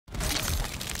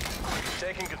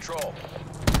taking control.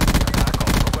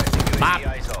 Bop.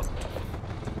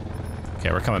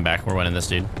 Okay, we're coming back. We're winning this,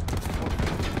 dude.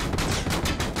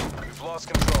 We've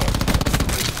lost control.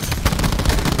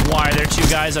 Why are there 2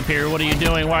 guys up here? What are you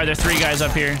doing? Why are there 3 guys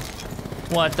up here?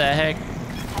 What the heck?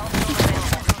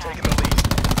 Taking the lead.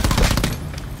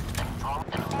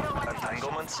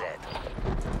 Entanglement set.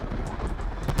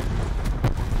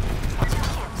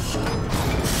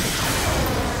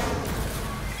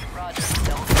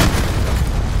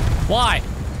 Why?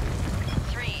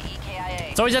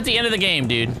 It's always at the end of the game,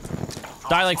 dude.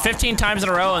 Die like 15 times in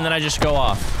a row and then I just go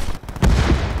off.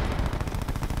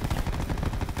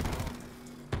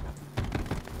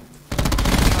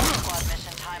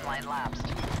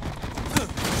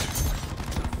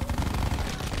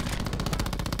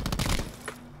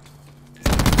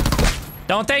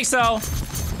 Don't think so.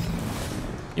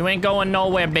 You ain't going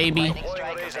nowhere, baby.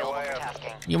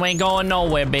 You ain't going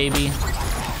nowhere, baby.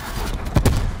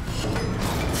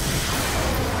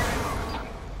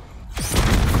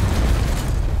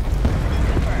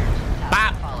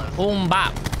 Bop. Boom,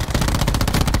 bop.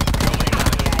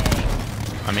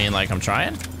 I mean, like, I'm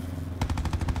trying.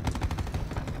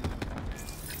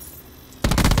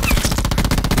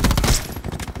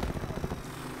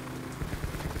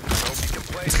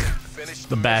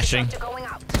 The bashing.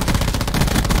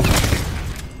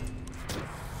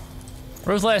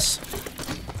 Ruthless.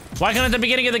 Why can't at the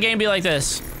beginning of the game be like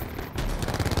this?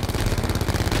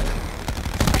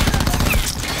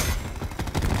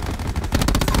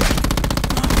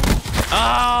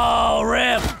 Oh,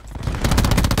 rip.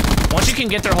 Once you can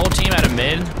get their whole team out of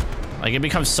mid, like, it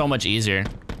becomes so much easier.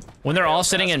 When they're all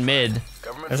sitting in mid,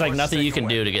 there's like nothing you can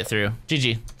do to get through.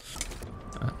 GG.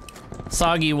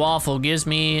 Soggy waffle gives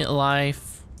me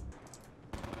life.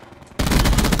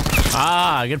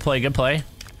 Ah, good play, good play.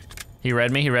 He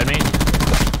read me, he read me.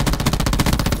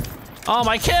 Oh,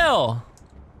 my kill!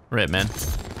 Rip, man.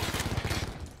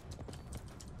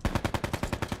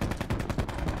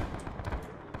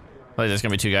 Oh, there's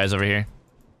gonna be 2 guys over here.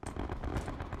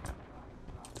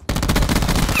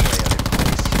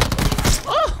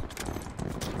 Oh!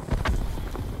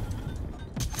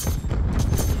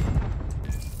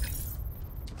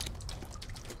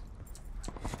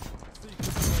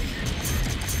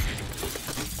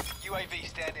 UAV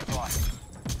standing by.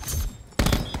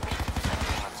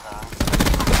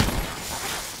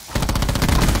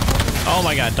 Oh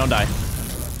my god, don't die.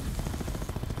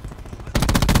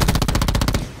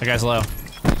 That guy's low.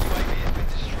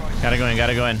 Gotta go in,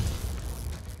 gotta go in.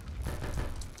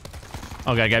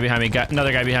 Oh god, guy behind me. Got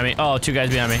another guy behind me. Oh, 2 guys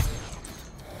behind me.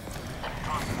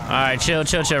 Alright, chill,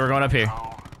 chill, chill. We're going up here.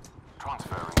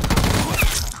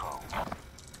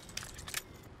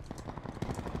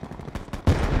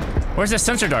 Where's that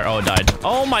sensor dart? Oh, it died.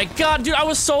 Oh my god, dude, I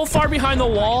was so far behind the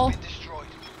wall.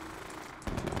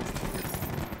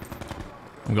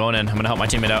 I'm going in. I'm gonna help my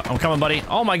teammate out. I'm coming, buddy.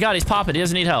 Oh my god, he's popping. He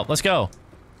doesn't need help. Let's go.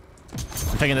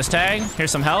 I'm taking this tag. Here's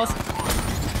some health.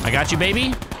 I got you,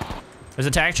 baby. There's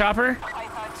a tag chopper.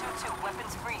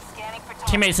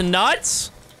 Teammates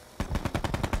nuts.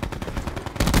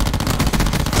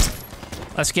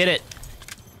 Let's get it.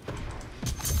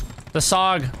 The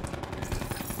SOG.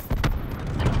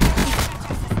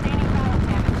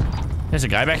 There's a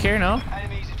guy back here, no?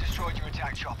 Enemies have destroyed your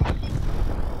attack chopper.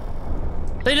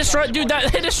 They destroyed, dude,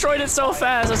 they destroyed it so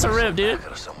fast. That's a rip, dude.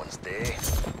 Someone's day.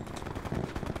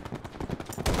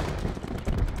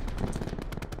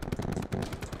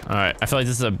 All right, I feel like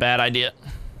this is a bad idea.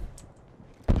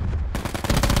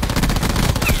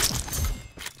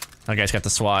 That guy's got the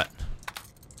SWAT.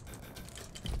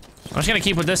 I'm just gonna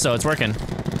keep with this though, it's working.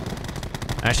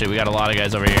 Actually, we got a lot of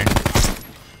guys over here.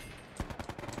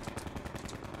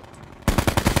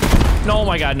 No, oh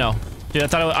my god, no. Dude, I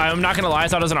thought it, I'm not gonna lie, I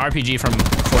thought it was an RPG from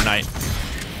Fortnite.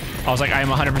 I was like, I am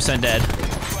 100% dead.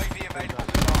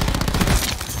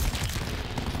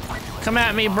 Come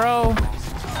at me, bro.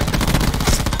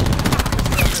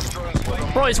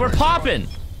 Boys, we're popping.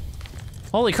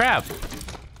 Holy crap.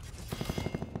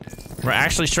 We're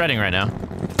actually shredding right now.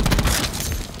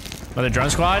 Another drone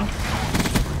squad.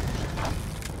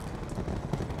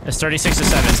 It's 36 to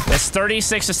 7. It's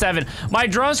 36 to 7. My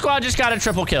drone squad just got a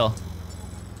triple kill.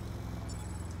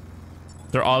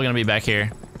 They're all gonna be back here.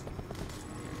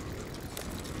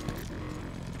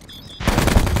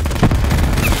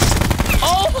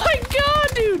 Oh my god,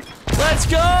 dude! Let's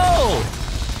go!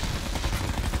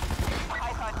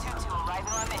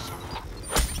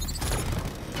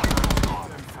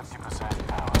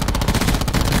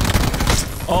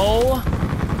 Oh!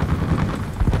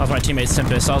 That was my teammate's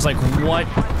Tempest. I was like, what?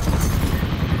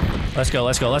 Let's go,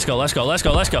 let's go, let's go, let's go, let's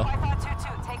go, let's go.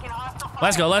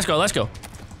 Let's go, let's go, let's go.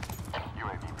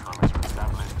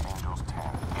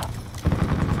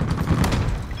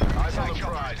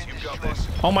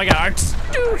 Oh my god,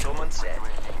 dude.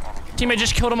 Teammate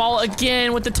just killed them all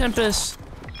again with the Tempest.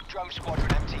 Drone squadron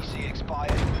MTC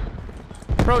expired.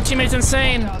 Bro, teammate's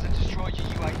insane. Destroyed your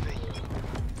UAV.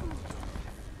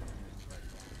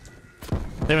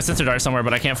 They have a sensor dart somewhere,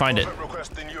 but I can't find it.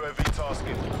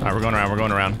 Alright, we're going around, we're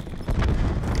going around.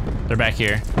 They're back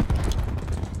here.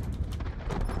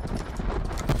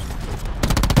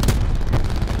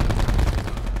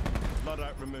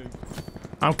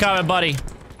 I'm coming, buddy.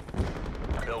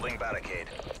 Building barricade.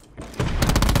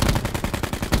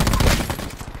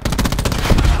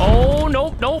 Oh,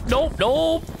 nope, nope, nope,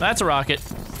 nope. That's a rocket.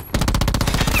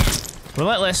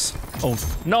 Relentless. Oh,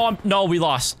 no, no, we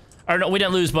lost. Or no, we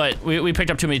didn't lose, but we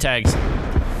picked up too many tags.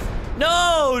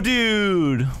 No,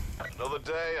 dude. Another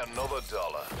day, another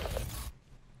dollar.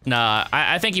 Nah,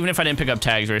 I think even if I didn't pick up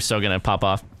tags, we're still gonna pop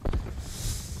off.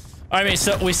 I mean,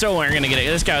 so we still weren't gonna get it.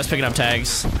 This guy was picking up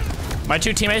tags. My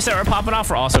two teammates that were popping off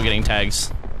were also getting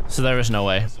tags. So there was no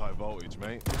way. That's high voltage,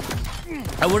 mate.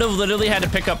 I would have literally had to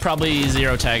pick up probably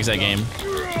 0 tags that game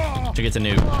to get the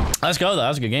nuke. Let's go, though. That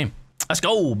was a good game. Let's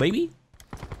go, baby.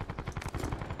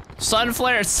 Sun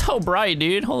flare, it's so bright,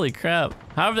 dude. Holy crap.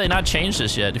 How have they not changed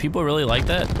this yet? Do people really like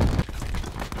that?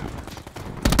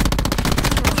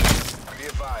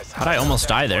 How'd I almost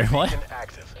die there? What?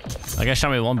 I guess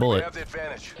shot me 1 bullet.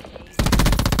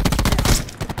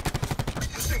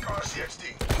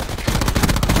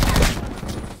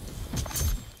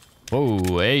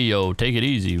 Whoa, hey yo, take it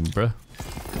easy, bruh.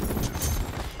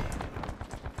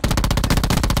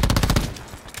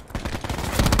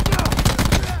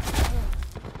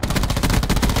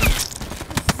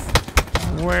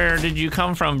 Where did you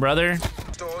come from, brother?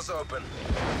 Doors open.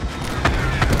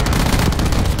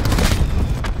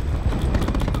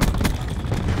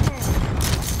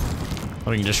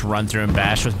 We can just run through and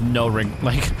bash with no ring,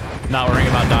 like, not worrying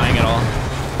about dying at all.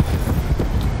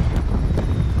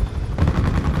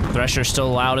 Thresher's still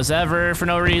loud as ever for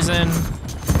no reason.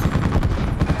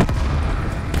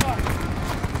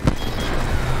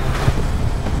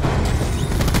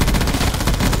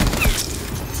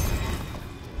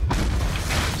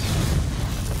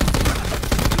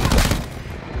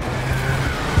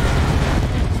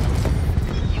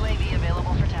 UAV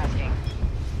available for tasking.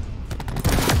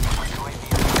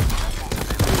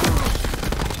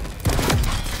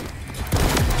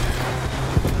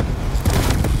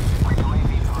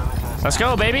 Let's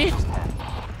go, baby.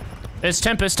 It's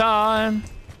Tempest time.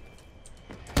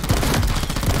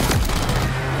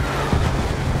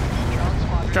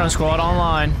 Drone squad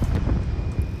online.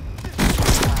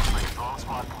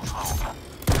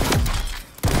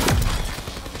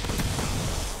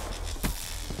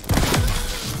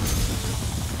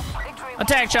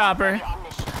 Attack chopper.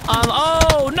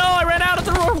 Oh no, I ran out at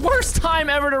the worst time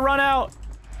ever to run out.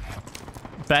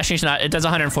 Bashing's not, it does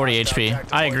 140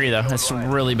 HP. I agree though, it's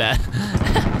really bad.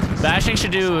 Bashing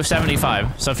should do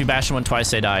 75, so if you bash someone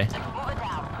twice, they die.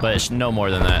 But it's no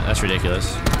more than that, that's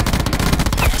ridiculous.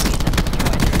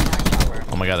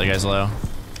 Oh my god, that guy's low.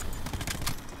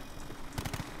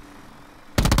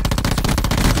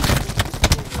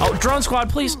 Oh, drone squad,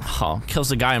 please. Oh, kills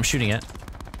the guy I'm shooting at. Can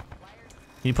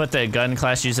you put the gun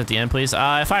class use at the end, please?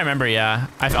 If I remember, yeah.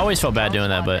 I've always felt bad doing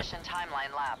that, but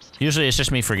usually it's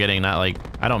just me forgetting, not like,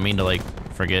 I don't mean to like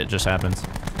forget, it just happens.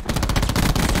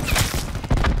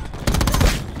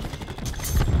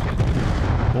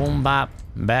 Boom, bop,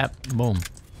 bap, boom.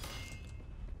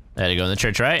 I had to go in the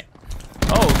church, right?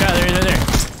 Oh, god, there.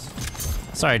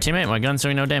 Sorry, teammate, my gun's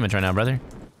doing no damage right now, brother.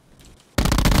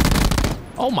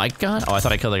 Oh my god. Oh, I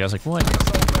thought I killed that guy. I was like, what?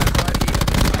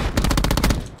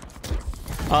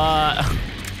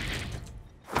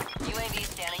 UAV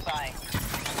standing by.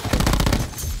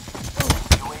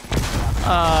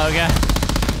 Oh god.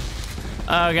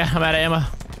 Oh god, I'm out of ammo.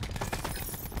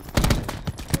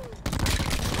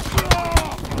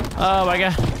 Oh my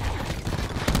god.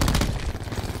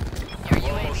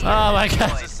 Oh my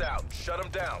god. Shut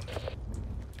him down.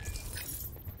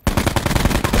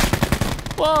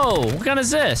 Whoa, what gun is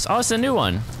this? Oh, it's a new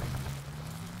one.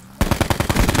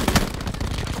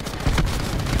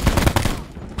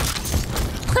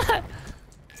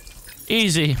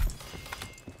 Easy.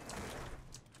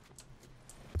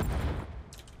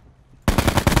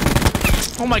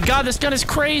 Oh my god, this gun is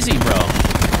crazy, bro.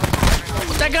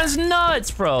 That gun's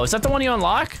nuts, bro. Is that the one you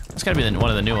unlock? It's gotta be one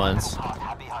of the new ones.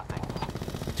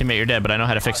 Teammate, you're dead, but I know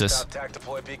how to fix this.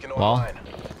 Well,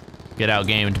 get out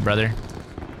gamed, brother.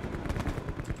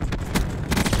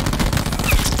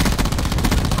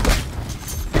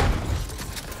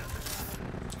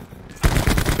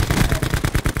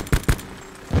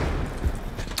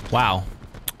 Wow.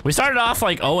 We started off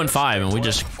like 0-5 and we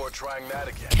just Before trying that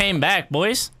again. came back,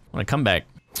 boys. I'm gonna come back.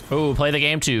 Oh, play the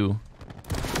game too.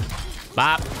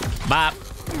 Bop, bop.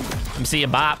 Let me see a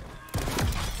bop.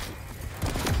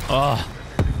 Oh.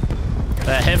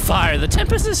 That hip fire. The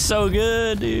Tempest is so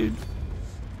good, dude.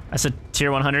 That's a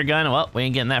tier 100 gun. Well, we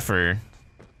ain't getting that for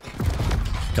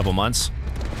a couple months.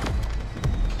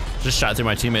 Just shot through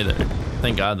my teammate there.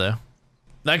 Thank God, though.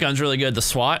 That gun's really good. The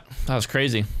SWAT. That was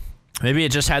crazy. Maybe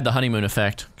it just had the honeymoon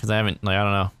effect, because I haven't, like, I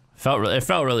don't know. It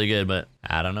felt really good, but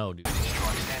I don't know, dude.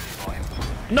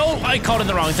 No, I called it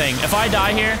the wrong thing. If I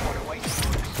die here,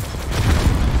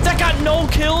 that got no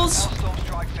kills.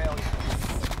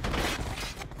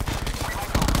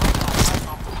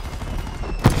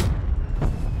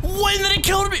 When did it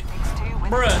kill me?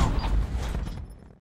 Bruh.